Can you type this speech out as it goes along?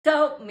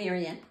So,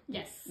 Marianne.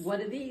 Yes. What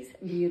are these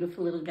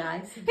beautiful little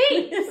guys?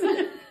 Peeps.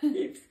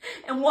 Peeps.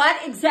 And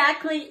what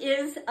exactly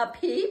is a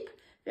peep?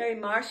 Very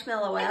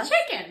marshmallow-esque. A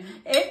chicken.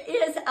 It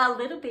is a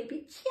little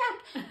baby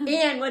chick.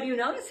 And what do you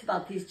notice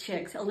about these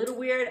chicks? A little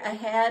weird, a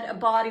head, a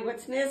body.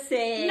 What's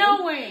missing?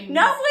 No wings.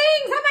 No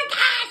wings. Oh my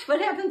gosh.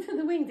 What happened to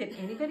the wing? Did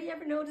anybody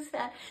ever notice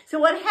that? So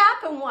what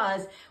happened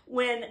was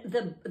when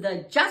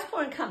the Just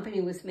Born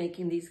company was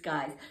making these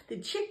guys, the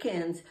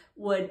chickens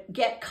would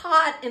get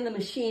caught in the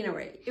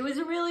machinery. It was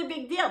a really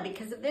big deal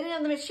because if they didn't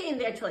have the machine,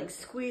 they had to like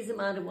squeeze them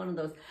out of one of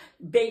those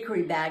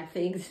bakery bag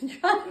things and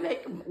try to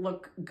make them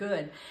look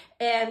good.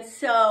 And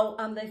so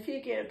they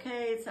figured,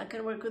 okay, it's not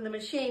going to work with the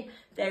machine.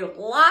 They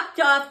locked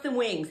off the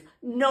wings.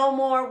 No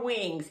more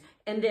wings.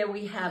 And there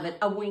we have it,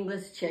 a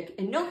wingless chick.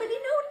 And nobody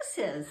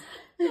notices.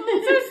 Oh,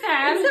 it's so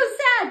sad. It's so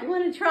sad. You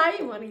want to try?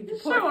 You want to eat the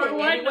poor Sure, thing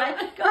why anyway?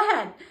 not? Go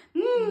ahead.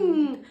 No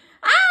wings.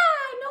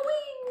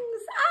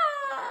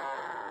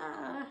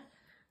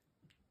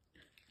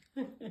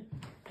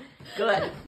 Good.